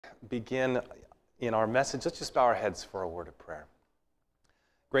begin in our message, let's just bow our heads for a word of prayer.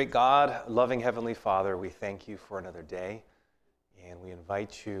 Great God, loving Heavenly Father, we thank you for another day, and we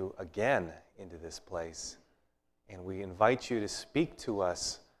invite you again into this place, and we invite you to speak to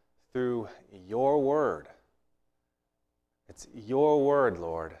us through your word. It's your word,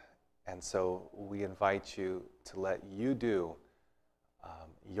 Lord, and so we invite you to let you do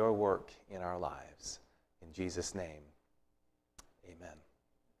your work in our lives. In Jesus' name, amen.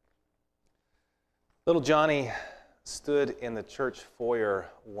 Little Johnny stood in the church foyer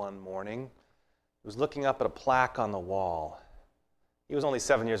one morning. He was looking up at a plaque on the wall. He was only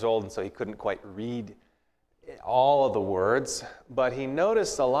 7 years old, and so he couldn't quite read all of the words, but he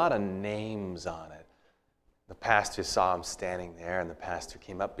noticed a lot of names on it. The pastor saw him standing there, and the pastor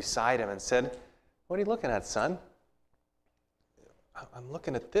came up beside him and said, "What are you looking at, son?" "I'm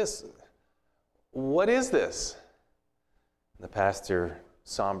looking at this. What is this?" And the pastor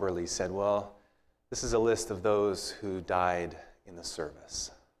somberly said, "Well, this is a list of those who died in the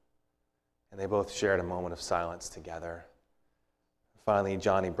service." And they both shared a moment of silence together. Finally,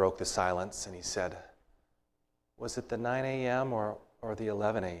 Johnny broke the silence and he said, "Was it the 9 a.m. or the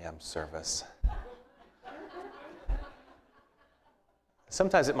 11 a.m. service?"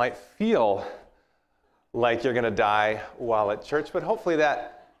 Sometimes it might feel like you're going to die while at church, but hopefully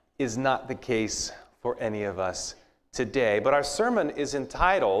that is not the case for any of us today. But our sermon is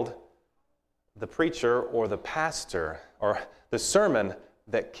entitled "The Preacher or the Pastor," or "The Sermon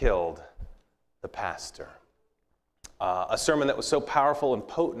That Killed the Pastor." A sermon that was so powerful and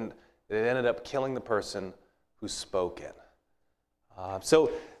potent that it ended up killing the person who spoke it.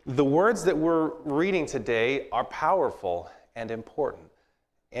 So the words that we're reading today are powerful and important.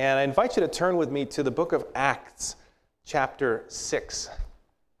 And I invite you to turn with me to the book of Acts, chapter 6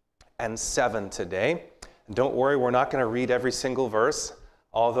 and 7 today. And don't worry, we're not going to read every single verse,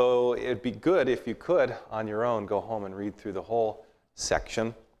 although it'd be good if you could, on your own, go home and read through the whole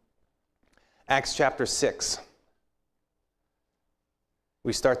section. Acts chapter 6.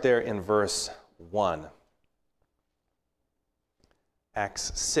 We start there in verse 1.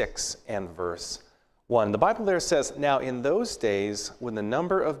 Acts 6 and verse 1. The Bible there says, "Now in those days, when the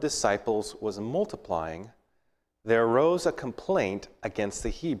number of disciples was multiplying, there arose a complaint against the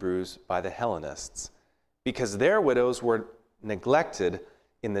Hebrews by the Hellenists, because their widows were neglected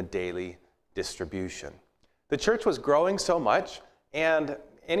in the daily distribution." The church was growing so much, and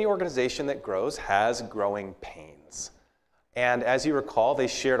any organization that grows has growing pains. And as you recall, they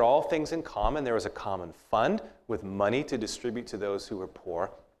shared all things in common. There was a common fund with money to distribute to those who were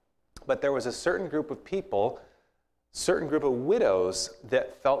poor. But there was a certain group of people, certain group of widows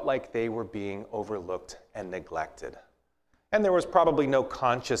that felt like they were being overlooked and neglected. And there was probably no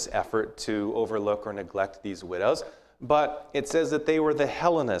conscious effort to overlook or neglect these widows, but it says that they were the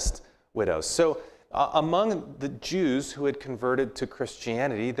Hellenist widows. So among the Jews who had converted to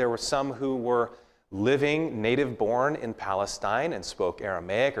Christianity, there were some who were living native-born in Palestine and spoke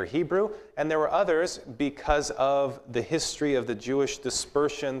Aramaic or Hebrew, and there were others, because of the history of the Jewish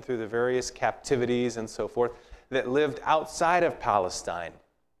dispersion through the various captivities and so forth, that lived outside of Palestine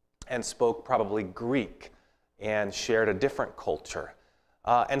and spoke probably Greek and shared a different culture.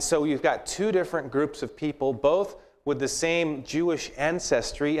 And so you've got two different groups of people, both with the same Jewish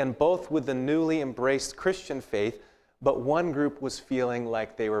ancestry and both with the newly embraced Christian faith, but one group was feeling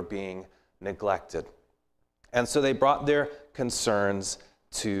like they were being neglected. And so they brought their concerns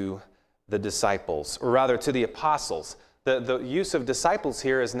to the disciples, or rather to the apostles. The use of disciples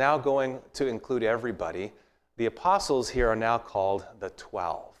here is now going to include everybody. The apostles here are now called the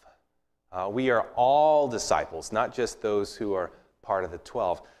 12. We are all disciples, not just those who are part of the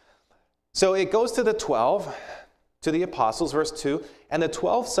 12. So it goes to the 12, to the apostles, verse 2, "And the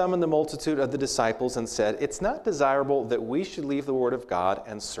 12 summoned the multitude of the disciples and said, 'It's not desirable that we should leave the word of God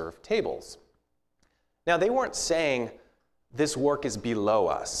and serve tables.'" Now, they weren't saying this work is below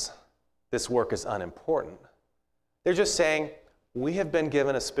us, this work is unimportant. They're just saying, we have been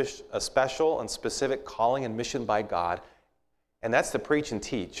given a special and specific calling and mission by God, and that's to preach and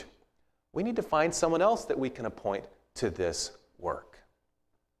teach. We need to find someone else that we can appoint to this work.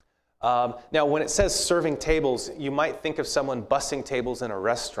 Now, when it says serving tables, you might think of someone bussing tables in a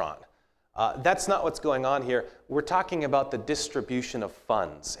restaurant. That's not what's going on here. We're talking about the distribution of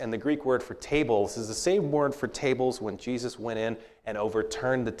funds. And the Greek word for tables is the same word for tables when Jesus went in and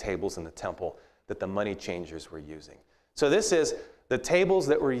overturned the tables in the temple that the money changers were using. So this is the tables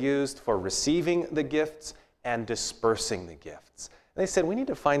that were used for receiving the gifts and dispersing the gifts. And they said, we need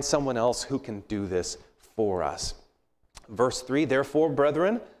to find someone else who can do this for us. Verse 3, "Therefore,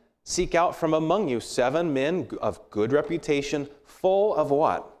 brethren, seek out from among you 7 men of good reputation, full of"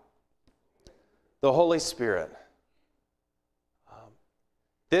 what? the Holy Spirit.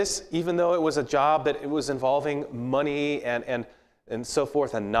 This, even though it was a job that it was involving money and so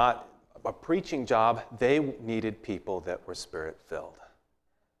forth and not a preaching job, they needed people that were Spirit-filled.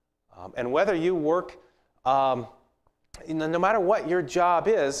 And whether you work, no matter what your job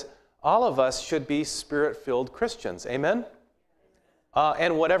is, all of us should be Spirit-filled Christians. Amen?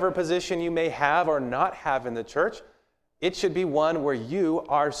 And whatever position you may have or not have in the church, it should be one where you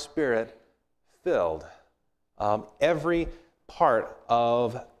are Spirit-filled. Every part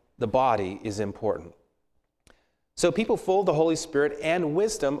of the body is important. So people full of the Holy Spirit and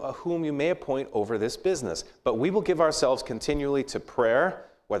wisdom, whom you may appoint over this business. But we will give ourselves continually to prayer,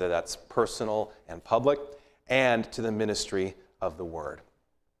 whether that's personal and public, and to the ministry of the word.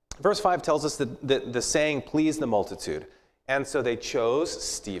 Verse 5 tells us that the saying pleased the multitude. And so they chose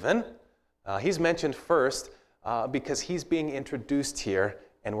Stephen. He's mentioned first because he's being introduced here,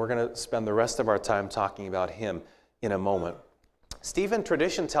 and we're going to spend the rest of our time talking about him in a moment. Stephen,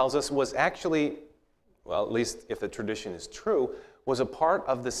 tradition tells us, was actually, well, at least if the tradition is true, was a part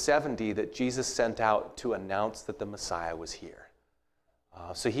of the 70 that Jesus sent out to announce that the Messiah was here.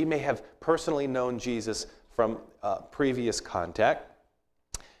 So he may have personally known Jesus from previous contact.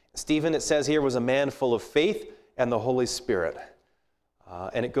 Stephen, it says here, was a man full of faith and the Holy Spirit.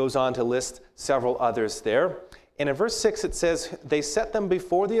 And it goes on to list several others there. And in verse 6 it says, they set them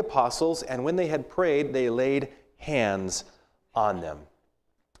before the apostles, and when they had prayed, they laid hands on them.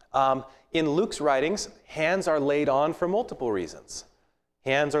 In Luke's writings, hands are laid on for multiple reasons.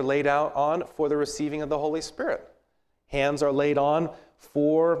 Hands are laid out on for the receiving of the Holy Spirit. Hands are laid on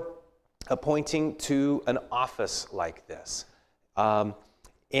for appointing to an office like this.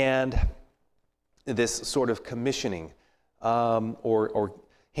 And this sort of commissioning, or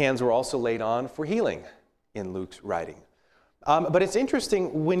hands were also laid on for healing in Luke's writing. But it's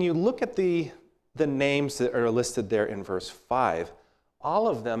interesting, when you look at the names that are listed there in verse 5, all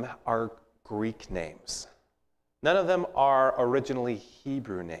of them are Greek names. None of them are originally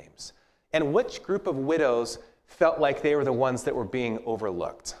Hebrew names. And which group of widows felt like they were the ones that were being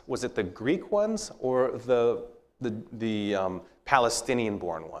overlooked? Was it the Greek ones or the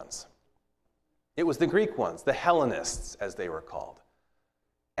Palestinian-born ones? It was the Greek ones, the Hellenists, as they were called.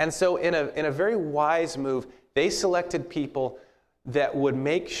 And so in a very wise move, they selected people that would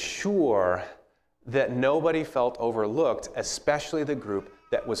make sure that nobody felt overlooked, especially the group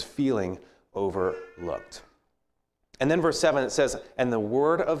that was feeling overlooked. And then verse 7, it says, and the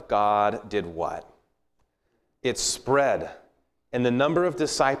word of God did what? It spread, and the number of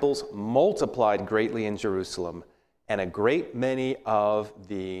disciples multiplied greatly in Jerusalem, and a great many of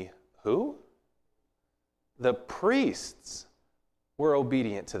the, who? The priests were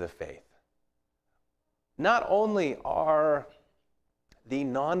obedient to the faith. Not only are the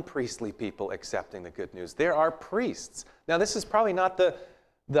non-priestly people accepting the good news, there are priests. Now, this is probably not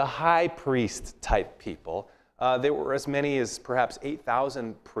the high priest type people. There were as many as perhaps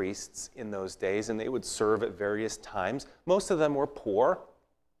 8,000 priests in those days, and they would serve at various times. Most of them were poor,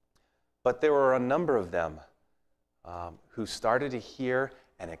 but there were a number of them who started to hear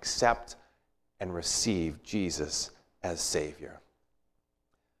and accept and receive Jesus as Savior.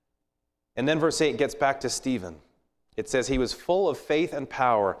 And then verse 8 gets back to Stephen. It says he was full of faith and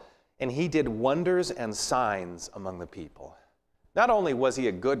power, and he did wonders and signs among the people. Not only was he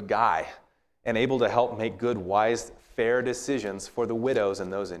a good guy and able to help make good, wise, fair decisions for the widows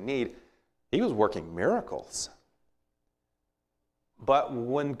and those in need, he was working miracles. But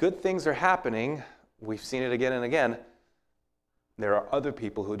when good things are happening, we've seen it again and again, there are other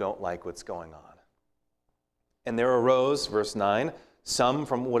people who don't like what's going on. And there arose, verse 9, some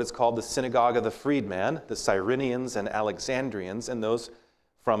from what is called the synagogue of the freedman, the Cyrenians and Alexandrians, and those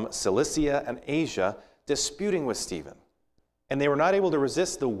from Cilicia and Asia, disputing with Stephen. And they were not able to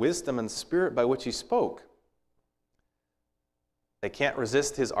resist the wisdom and spirit by which he spoke. They can't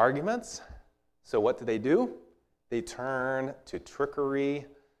resist his arguments, so what do? They turn to trickery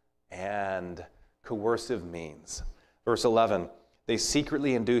and coercive means. Verse 11, they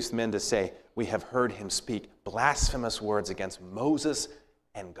secretly induced men to say, we have heard him speak blasphemous words against Moses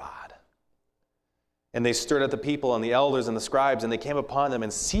and God. And they stirred up the people and the elders and the scribes, and they came upon them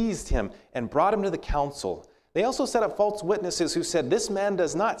and seized him and brought him to the council. They also set up false witnesses who said, this man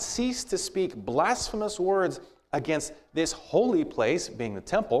does not cease to speak blasphemous words against this holy place, being the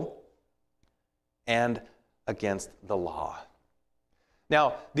temple, and against the law.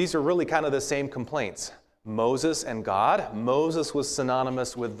 Now, these are really kind of the same complaints. Moses and God. Moses was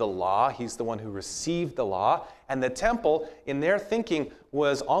synonymous with the law. He's the one who received the law. And the temple, in their thinking,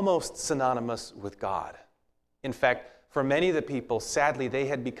 was almost synonymous with God. In fact, for many of the people, sadly, they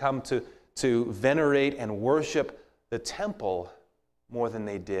had become to to venerate and worship the temple more than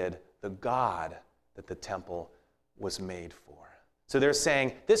they did the God that the temple was made for. So they're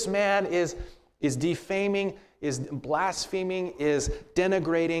saying, this man is defaming, is blaspheming, is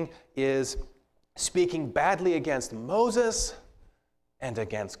denigrating, is speaking badly against Moses and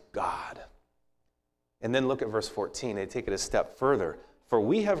against God. And then look at verse 14. They take it a step further. For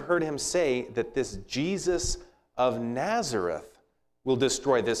we have heard him say that this Jesus of Nazareth will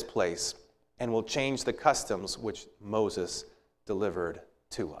destroy this place and will change the customs which Moses delivered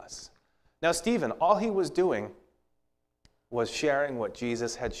to us. Now, Stephen, all he was doing was sharing what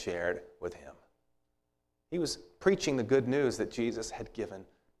Jesus had shared with him. He was preaching the good news that Jesus had given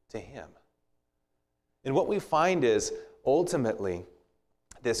to him. And what we find is, ultimately,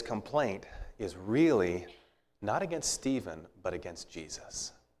 this complaint is really not against Stephen, but against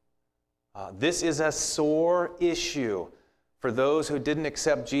Jesus. This is a sore issue for those who didn't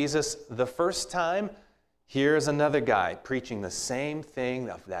accept Jesus the first time. Here's another guy preaching the same thing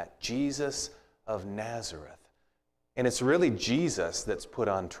of that Jesus of Nazareth. And it's really Jesus that's put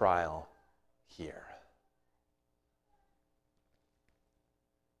on trial here.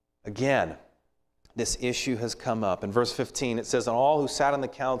 Again, this issue has come up. In verse 15, it says, "And all who sat on the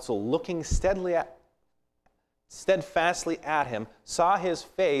council, looking steadfastly at him, saw his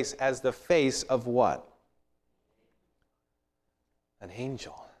face as the face of" what? An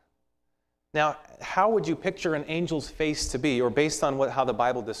angel. Now, how would you picture an angel's face to be, or based on how the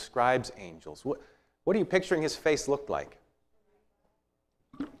Bible describes angels? What are you picturing his face looked like?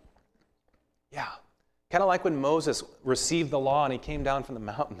 Yeah, kind of like when Moses received the law and he came down from the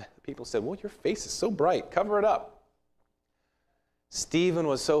mountain. People said, well, your face is so bright, cover it up. Stephen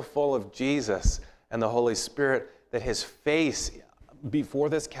was so full of Jesus and the Holy Spirit that his face before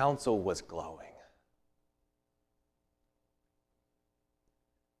this council was glowing.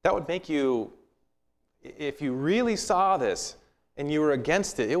 That would make you, if you really saw this and you were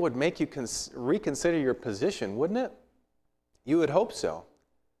against it, it would make you reconsider your position, wouldn't it? You would hope so.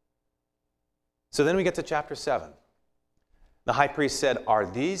 So then we get to chapter 7. The high priest said, "Are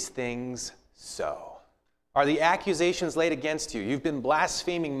these things so? Are the accusations laid against you? You've been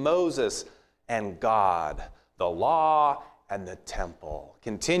blaspheming Moses and God, the law and the temple,"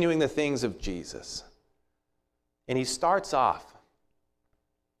 continuing the things of Jesus. And he starts off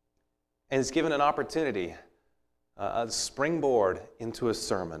and is given an opportunity, a springboard into a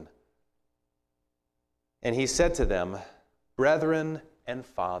sermon. And he said to them, "Brethren and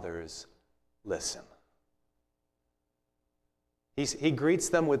fathers, listen." He greets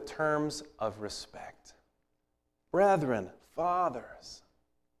them with terms of respect. Brethren, fathers,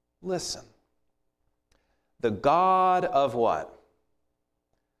 listen. The God of what?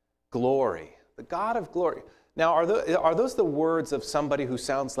 Glory. The God of glory. Now, are those the words of somebody who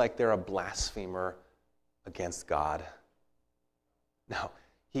sounds like they're a blasphemer against God? No.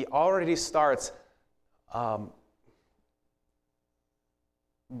 He already starts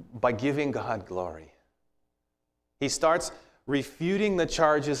by giving God glory. He starts refuting the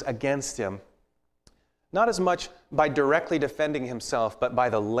charges against him, not as much by directly defending himself, but by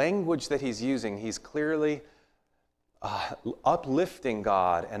the language that he's using. He's clearly uplifting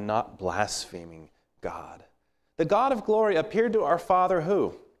God and not blaspheming God. The God of glory appeared to our father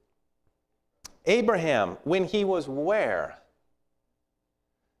who? Abraham, when he was where?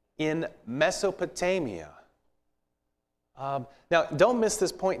 In Mesopotamia. Now, don't miss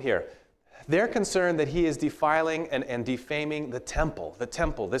this point here. They're concerned that he is defiling and defaming the temple,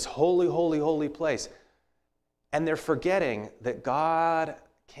 this holy, holy, holy place. And they're forgetting that God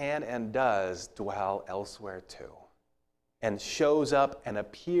can and does dwell elsewhere too, and shows up and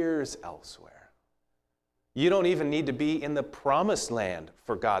appears elsewhere. You don't even need to be in the promised land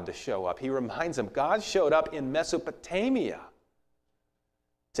for God to show up. He reminds them, God showed up in Mesopotamia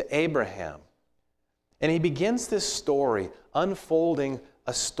to Abraham. And he begins this story, unfolding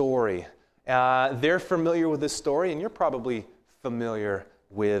a story. They're familiar with this story, and you're probably familiar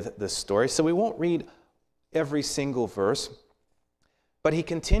with the story. So we won't read every single verse. But he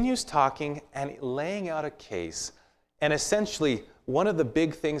continues talking and laying out a case. And essentially, one of the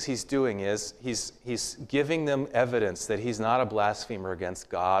big things he's doing is he's giving them evidence that he's not a blasphemer against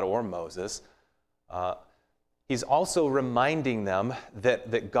God or Moses. He's also reminding them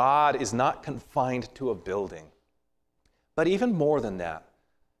that God is not confined to a building. But even more than that,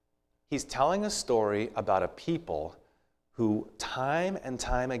 he's telling a story about a people who time and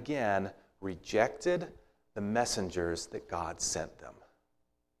time again rejected the messengers that God sent them.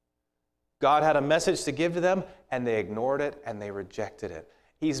 God had a message to give to them, and they ignored it and they rejected it.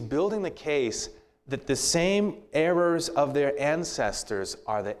 He's building the case that the same errors of their ancestors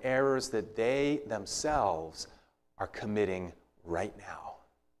are the errors that they themselves are committing right now.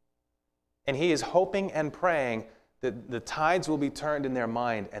 And he is hoping and praying that the tides will be turned in their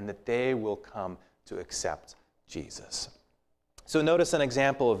mind and that they will come to accept Jesus. So notice an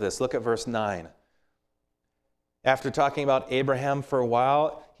example of this. Look at verse 9. After talking about Abraham for a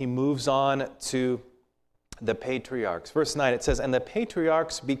while, he moves on to the patriarchs. Verse 9, it says, and the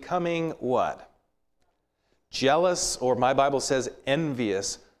patriarchs becoming what? Jealous, or my Bible says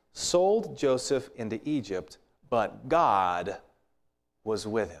envious, sold Joseph into Egypt, but God was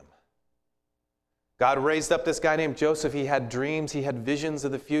with him. God raised up this guy named Joseph. He had dreams, he had visions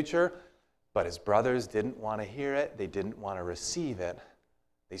of the future, but his brothers didn't want to hear it. They didn't want to receive it.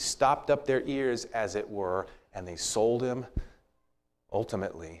 They stopped up their ears, as it were, and they sold him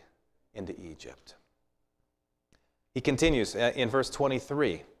ultimately into Egypt. He continues in verse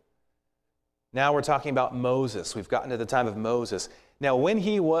 23. Now we're talking about Moses. We've gotten to the time of Moses. Now when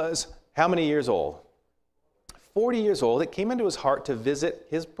he was, how many years old? 40 years old, it came into his heart to visit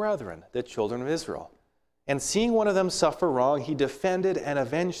his brethren, the children of Israel. And seeing one of them suffer wrong, he defended and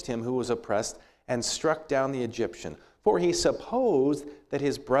avenged him who was oppressed and struck down the Egyptian. For he supposed that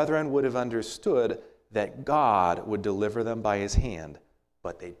his brethren would have understood that God would deliver them by his hand,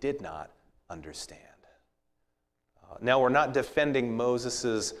 but they did not understand. Now we're not defending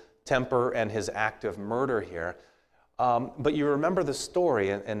Moses' temper and his act of murder here, but you remember the story,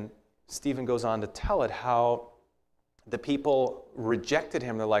 and Stephen goes on to tell it, how the people rejected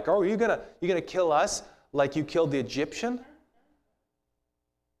him. They're like, oh, are you gonna kill us like you killed the Egyptian?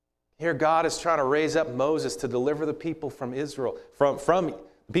 Here God is trying to raise up Moses to deliver the people from Israel, from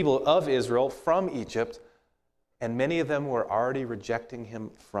the people of Israel from Egypt, and many of them were already rejecting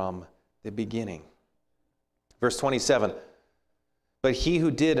him from the beginning. Verse 27, but he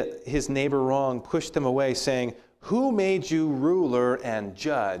who did his neighbor wrong pushed him away, saying, who made you ruler and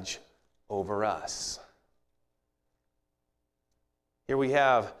judge over us? Here we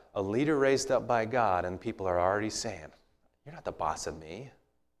have a leader raised up by God, and people are already saying, you're not the boss of me.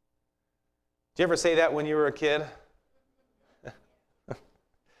 Did you ever say that when you were a kid?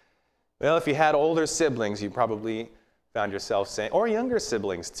 Well, if you had older siblings, you probably found yourself saying, or younger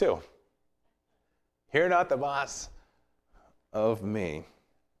siblings too, you're not the boss of me.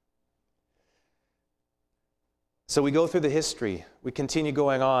 So we go through the history. We continue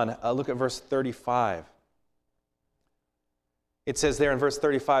going on. Look at verse 35. It says there in verse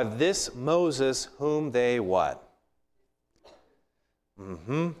 35, this Moses whom they what?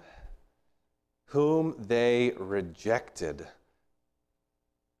 Whom they rejected.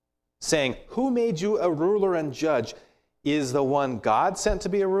 Saying, who made you a ruler and judge? Is the one God sent to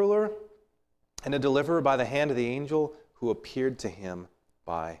be a ruler and a deliverer by the hand of the angel who appeared to him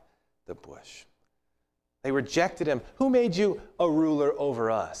by the bush? They rejected him. Who made you a ruler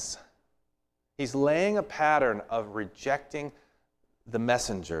over us? He's laying a pattern of rejecting the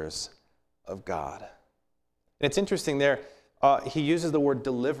messengers of God. And it's interesting there, he uses the word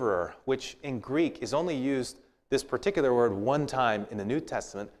deliverer, which in Greek is only used, this particular word, one time in the New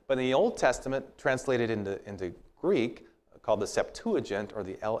Testament, but in the Old Testament, translated into Greek, called the Septuagint or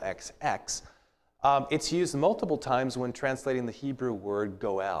the LXX, it's used multiple times when translating the Hebrew word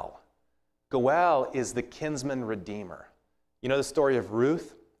goel. Goel is the kinsman redeemer. You know the story of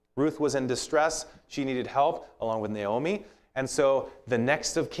Ruth? Ruth was in distress. She needed help along with Naomi. And so the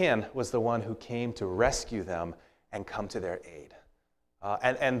next of kin was the one who came to rescue them and come to their aid.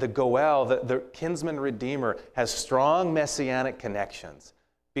 And the goel, the kinsman redeemer, has strong messianic connections.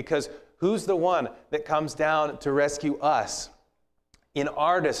 Because who's the one that comes down to rescue us in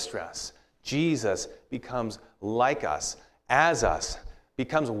our distress? Jesus becomes like us, as us,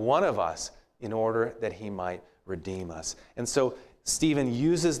 becomes one of us in order that he might redeem us. And so Stephen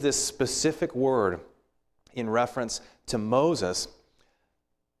uses this specific word in reference to Moses.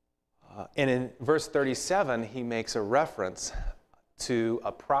 And in verse 37, he makes a reference to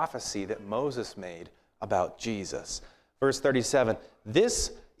a prophecy that Moses made about Jesus. Verse 37,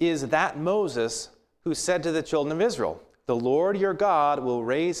 this is that Moses who said to the children of Israel, the Lord your God will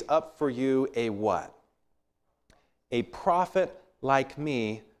raise up for you a what? A prophet like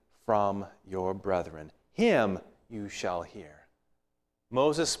me from your brethren. Him you shall hear.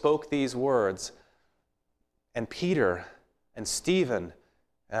 Moses spoke these words, and Peter and Stephen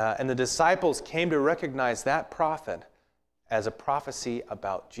and the disciples came to recognize that prophet as a prophecy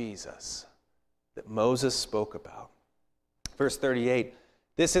about Jesus that Moses spoke about. Verse 38,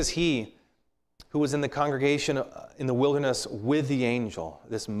 this is he who was in the congregation in the wilderness with the angel,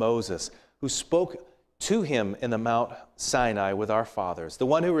 this Moses, who spoke to him in the Mount Sinai with our fathers, the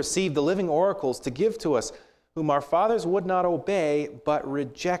one who received the living oracles to give to us, whom our fathers would not obey, but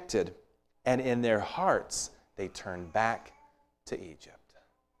rejected, and in their hearts they turned back to Egypt.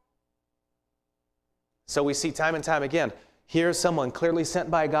 So we see time and time again, here's someone clearly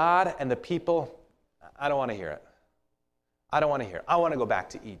sent by God, and the people, I don't want to hear it. I don't want to hear it. I want to go back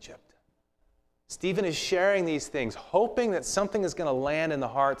to Egypt. Stephen is sharing these things, hoping that something is going to land in the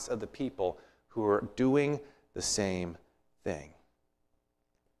hearts of the people who are doing the same thing.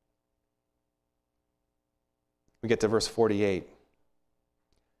 We get to verse 48.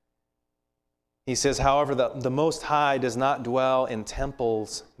 He says, however, the Most High does not dwell in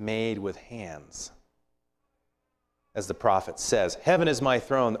temples made with hands. As the prophet says, heaven is my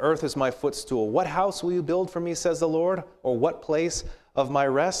throne, earth is my footstool. What house will you build for me, says the Lord? Or what place of my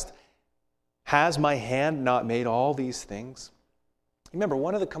rest? Has my hand not made all these things? Remember,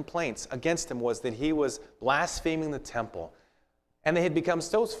 one of the complaints against him was that he was blaspheming the temple. And they had become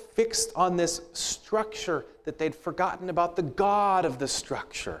so fixed on this structure that they'd forgotten about the God of the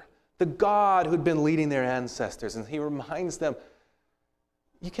structure, the God who'd been leading their ancestors. And he reminds them,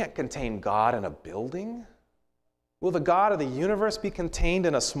 you can't contain God in a building. Will the God of the universe be contained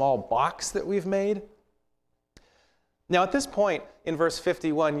in a small box that we've made? Now, at this point in verse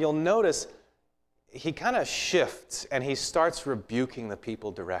 51, you'll notice he kind of shifts and he starts rebuking the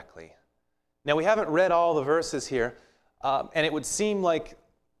people directly. Now, we haven't read all the verses here, and it would seem like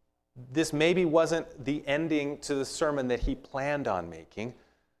this maybe wasn't the ending to the sermon that he planned on making,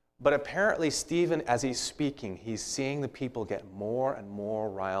 but apparently Stephen, as he's speaking, he's seeing the people get more and more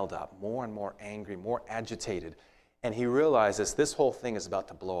riled up, more and more angry, more agitated, and he realizes this whole thing is about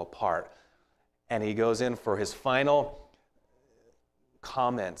to blow apart, and he goes in for his final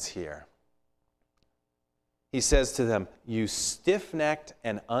comments here. He says to them, you stiff-necked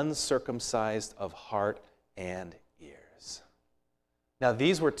and uncircumcised of heart and ears. Now,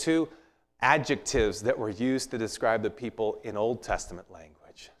 these were two adjectives that were used to describe the people in Old Testament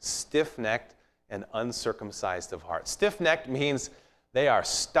language. Stiff-necked and uncircumcised of heart. Stiff-necked means they are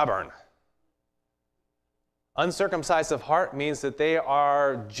stubborn. Uncircumcised of heart means that they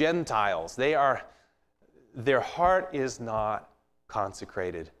are Gentiles. Their heart is not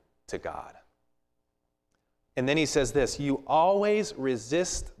consecrated to God. And then he says this, you always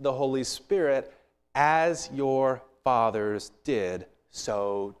resist the Holy Spirit as your fathers did,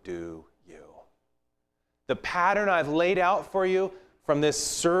 so do you. The pattern I've laid out for you from this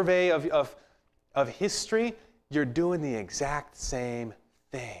survey of history, you're doing the exact same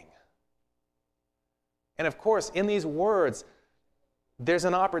thing. And of course, in these words, there's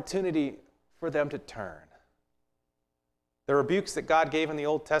an opportunity for them to turn. The rebukes that God gave in the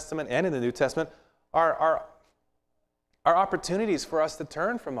Old Testament and in the New Testament are opportunities for us to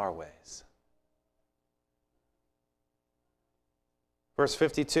turn from our ways. Verse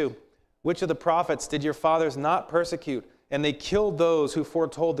 52, which of the prophets did your fathers not persecute? And they killed those who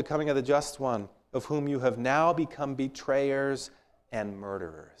foretold the coming of the just one, of whom you have now become betrayers and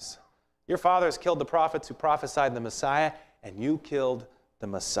murderers. Your fathers killed the prophets who prophesied the Messiah, and you killed the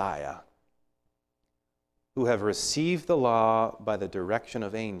Messiah, who have received the law by the direction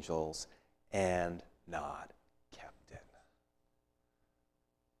of angels and not.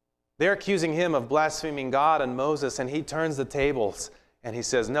 They're accusing him of blaspheming God and Moses, and he turns the tables and he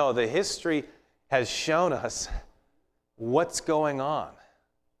says, no, the history has shown us what's going on.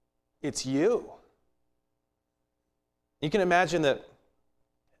 It's you. You can imagine that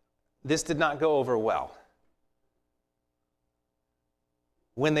this did not go over well.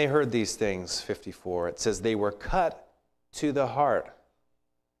 When they heard these things, 54, it says they were cut to the heart.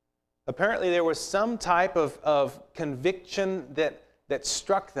 Apparently there was some type of conviction that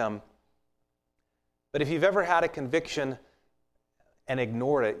struck them. But if you've ever had a conviction and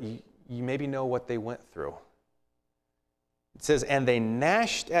ignored it, you maybe know what they went through. It says, and they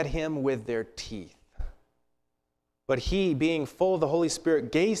gnashed at him with their teeth. But he, being full of the Holy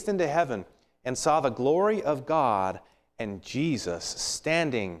Spirit, gazed into heaven and saw the glory of God and Jesus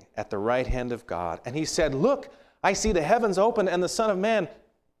standing at the right hand of God. And he said, look, I see the heavens open and the Son of Man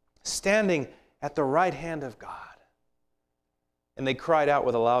standing at the right hand of God. And they cried out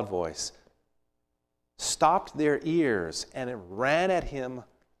with a loud voice, stopped their ears, and ran at him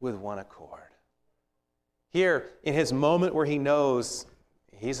with one accord. Here, in his moment where he knows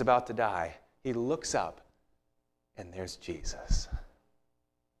he's about to die, he looks up, and there's Jesus.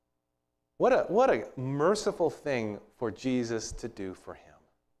 What a merciful thing for Jesus to do for him.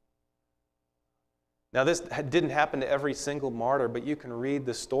 Now, this didn't happen to every single martyr, but you can read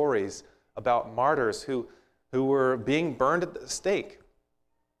the stories about martyrs who were being burned at the stake,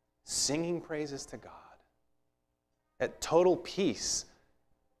 singing praises to God. at total peace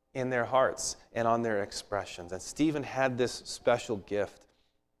in their hearts and on their expressions. And Stephen had this special gift.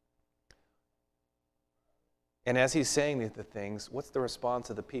 And as he's saying the things, what's the response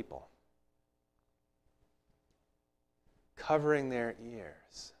of the people? Covering their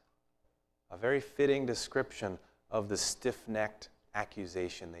ears. A very fitting description of the stiff-necked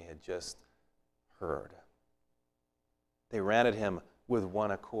accusation they had just heard. They ran at him with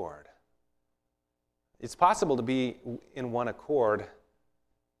one accord. It's possible to be in one accord,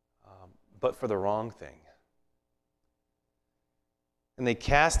 but for the wrong thing. And they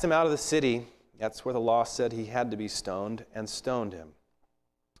cast him out of the city. That's where the law said he had to be stoned, and stoned him.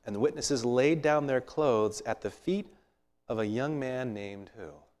 And the witnesses laid down their clothes at the feet of a young man named who?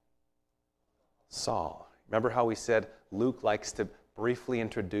 Saul. Remember how we said Luke likes to briefly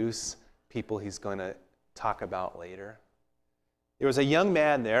introduce people he's going to talk about later? There was a young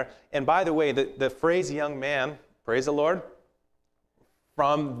man there, and by the way, the phrase young man, praise the Lord,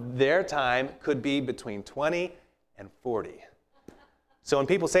 from their time could be between 20 and 40. So when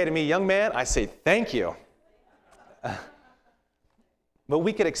people say to me, young man, I say, thank you. But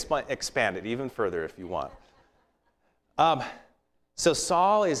we could expand it even further if you want. So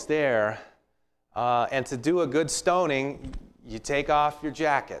Saul is there, and to do a good stoning, you take off your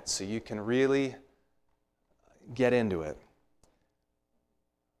jacket so you can really get into it.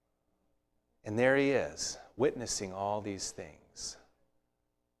 And there he is, witnessing all these things,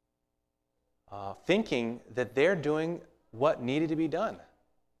 thinking that they're doing what needed to be done,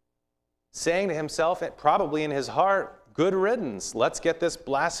 saying to himself, probably in his heart, good riddance, let's get this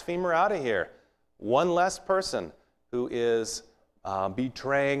blasphemer out of here. One less person who is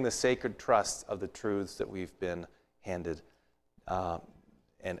betraying the sacred trust of the truths that we've been handed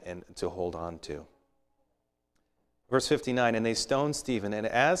and to hold on to. Verse 59, and they stoned Stephen, and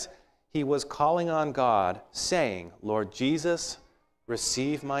as he was calling on God, saying, Lord Jesus,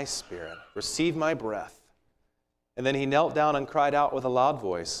 receive my spirit, receive my breath. And then he knelt down and cried out with a loud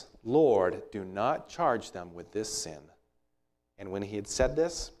voice, Lord, do not charge them with this sin. And when he had said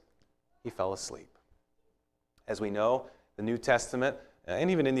this, he fell asleep. As we know, the New Testament,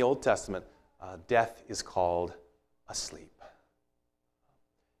 and even in the Old Testament, death is called asleep.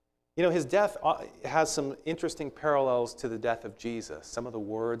 You know, his death has some interesting parallels to the death of Jesus. Some of the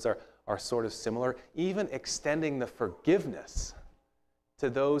words are sort of similar, even extending the forgiveness to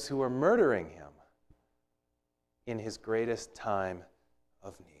those who are murdering him in his greatest time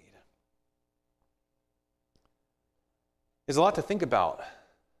of need. There's a lot to think about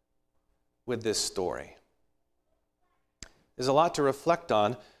with this story. There's a lot to reflect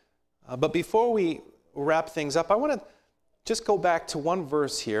on. But before we wrap things up, I want to just go back to one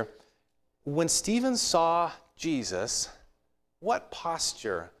verse here. When Stephen saw Jesus, what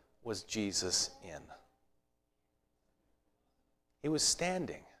posture was Jesus in? He was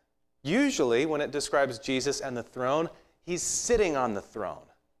standing. Usually, when it describes Jesus and the throne, he's sitting on the throne.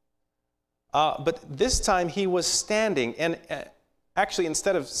 But this time, he was standing. And actually,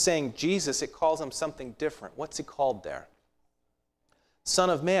 instead of saying Jesus, it calls him something different. What's he called there?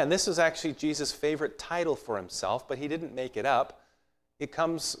 Son of Man. This is actually Jesus' favorite title for himself, but he didn't make it up. It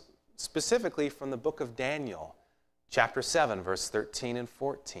comes specifically from the book of Daniel, chapter 7, verse 13 and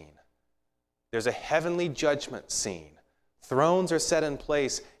 14. There's a heavenly judgment scene. Thrones are set in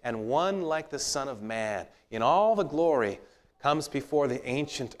place, and one like the Son of Man, in all the glory, comes before the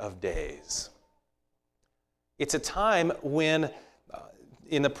Ancient of Days. It's a time when,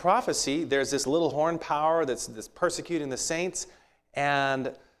 in the prophecy, there's this little horn power that's persecuting the saints,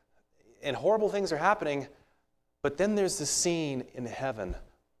 and horrible things are happening, but then there's the scene in heaven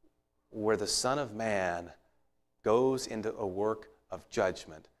where the Son of Man goes into a work of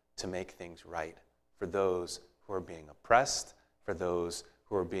judgment to make things right for those who are being oppressed, for those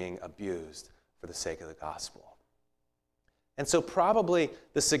who are being abused for the sake of the gospel. And so probably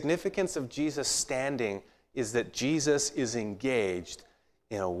the significance of Jesus standing is that Jesus is engaged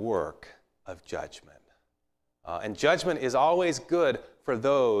in a work of judgment. And judgment is always good for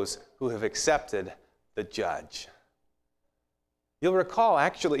those who have accepted the judge. You'll recall,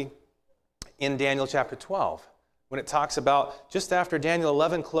 actually, in Daniel chapter 12, when it talks about just after Daniel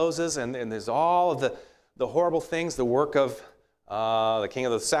 11 closes, and there's all of the horrible things, the work of the king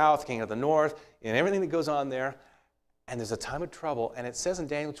of the south, king of the north, and everything that goes on there, and there's a time of trouble, and it says in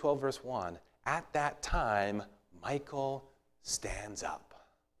Daniel 12, verse 1, at that time, Michael stands up.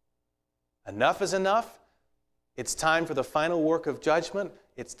 Enough is enough. It's time for the final work of judgment.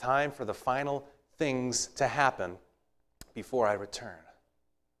 It's time for the final things to happen before I return.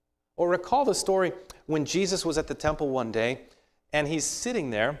 Or recall the story when Jesus was at the temple one day, and he's sitting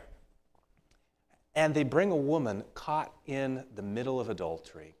there, And they bring a woman caught in the middle of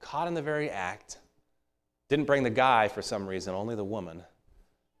adultery, caught in the very act. Didn't bring the guy for some reason, only the woman.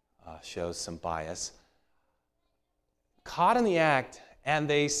 Shows some bias. Caught in the act, and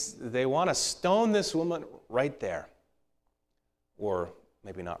they want to stone this woman right there. Or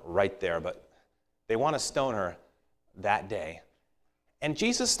maybe not right there, but they want to stone her that day. And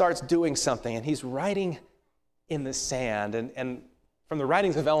Jesus starts doing something, and he's writing in the sand. And from the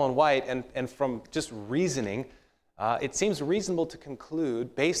writings of Ellen White and from just reasoning, it seems reasonable to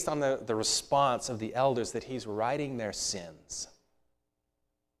conclude, based on the response of the elders, that he's writing their sins.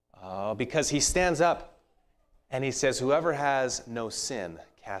 Because he stands up and he says, "Whoever has no sin,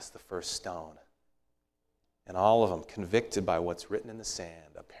 cast the first stone." And all of them, convicted by what's written in the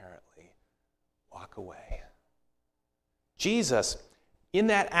sand, apparently walk away. Jesus, in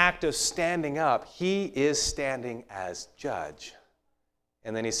that act of standing up, he is standing as judge.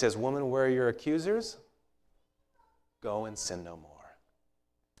 And then he says, "Woman, where are your accusers? Go and sin no more."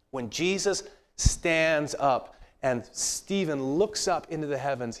 When Jesus stands up and Stephen looks up into the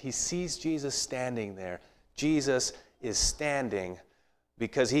heavens, he sees Jesus standing there. Jesus is standing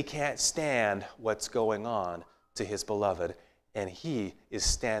because he can't stand what's going on to his beloved, and he is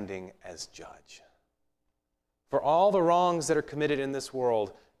standing as judge. For all the wrongs that are committed in this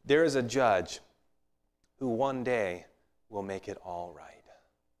world, there is a judge who one day will make it all right.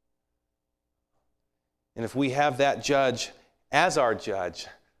 And if we have that judge as our judge,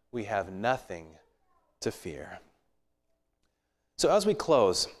 we have nothing to fear. So as we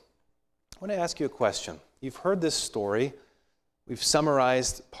close, I want to ask you a question. You've heard this story. We've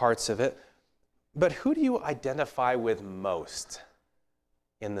summarized parts of it. But who do you identify with most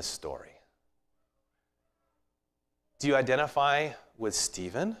in the story? Do you identify with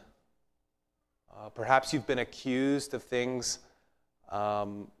Stephen? Perhaps you've been accused of things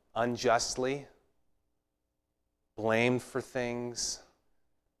unjustly, blamed for things,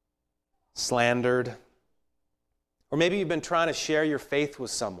 slandered. Or maybe you've been trying to share your faith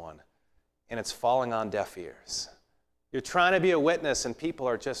with someone and it's falling on deaf ears. You're trying to be a witness and people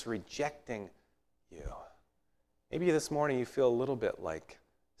are just rejecting you. Maybe this morning you feel a little bit like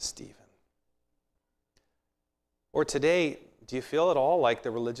Stephen. Or today, do you feel at all like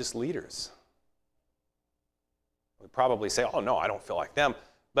the religious leaders? We probably say, "Oh no, I don't feel like them."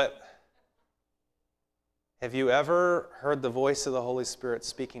 But have you ever heard the voice of the Holy Spirit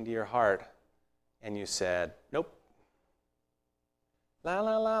speaking to your heart and you said, "Nope. La,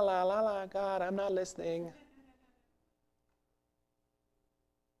 la, la, la, la, la, God, I'm not listening"?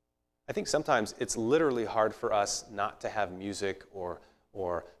 I think sometimes it's literally hard for us not to have music or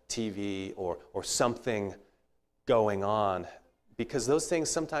TV or something going on, because those things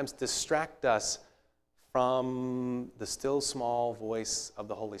sometimes distract us from the still small voice of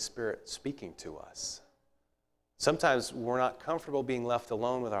the Holy Spirit speaking to us. Sometimes we're not comfortable being left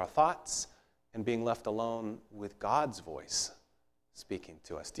alone with our thoughts and being left alone with God's voice speaking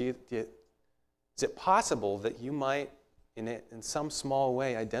to us. Is it possible that you might, in some small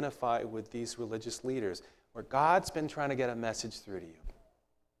way, identify with these religious leaders where God's been trying to get a message through to you,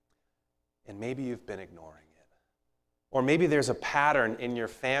 and maybe you've been ignoring it? Or maybe there's a pattern in your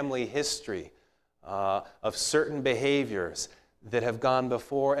family history of certain behaviors that have gone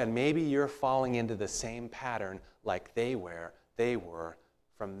before, and maybe you're falling into the same pattern like they were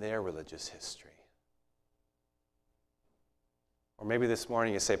from their religious history. Or maybe this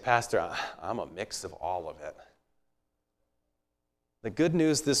morning you say, "Pastor, I'm a mix of all of it." The good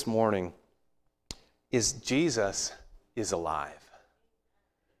news this morning is Jesus is alive.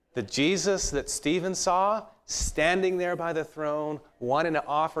 The Jesus that Stephen saw standing there by the throne, wanting to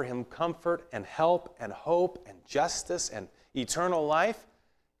offer him comfort and help and hope and justice and eternal life,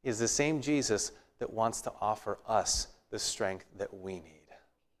 is the same Jesus that wants to offer us the strength that we need.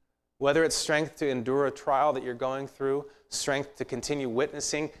 Whether it's strength to endure a trial that you're going through, strength to continue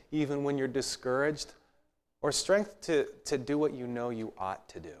witnessing even when you're discouraged, or strength to do what you know you ought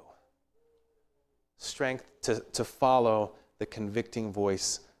to do. Strength to follow the convicting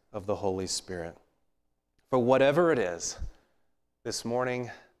voice of the Holy Spirit. For whatever it is, this morning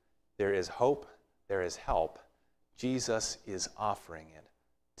there is hope, there is help. Jesus is offering it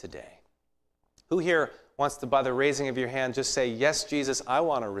today. Who here wants to, by the raising of your hand, just say, "Yes, Jesus, I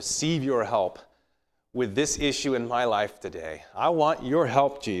want to receive your help with this issue in my life today. I want your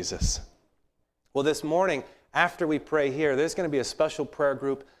help, Jesus." Well, this morning, after we pray here, there's going to be a special prayer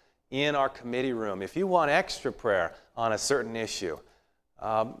group in our committee room. If you want extra prayer on a certain issue,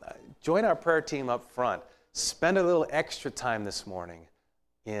 join our prayer team up front. Spend a little extra time this morning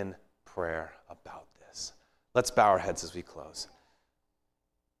in prayer about this. Let's bow our heads as we close.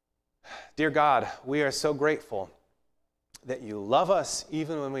 Dear God, we are so grateful that you love us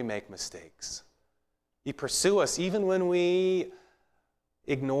even when we make mistakes. You pursue us even when we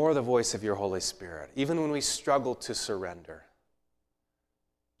ignore the voice of your Holy Spirit, even when we struggle to surrender.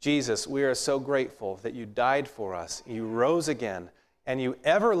 Jesus, we are so grateful that you died for us, you rose again, and you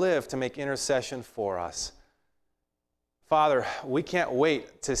ever live to make intercession for us. Father, we can't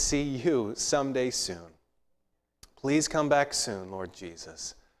wait to see you someday soon. Please come back soon, Lord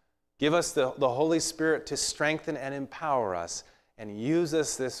Jesus. Give us the Holy Spirit to strengthen and empower us, and use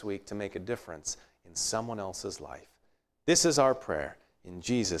us this week to make a difference in someone else's life. This is our prayer in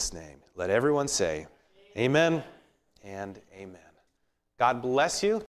Jesus' name. Let everyone say, Amen and amen. God bless you.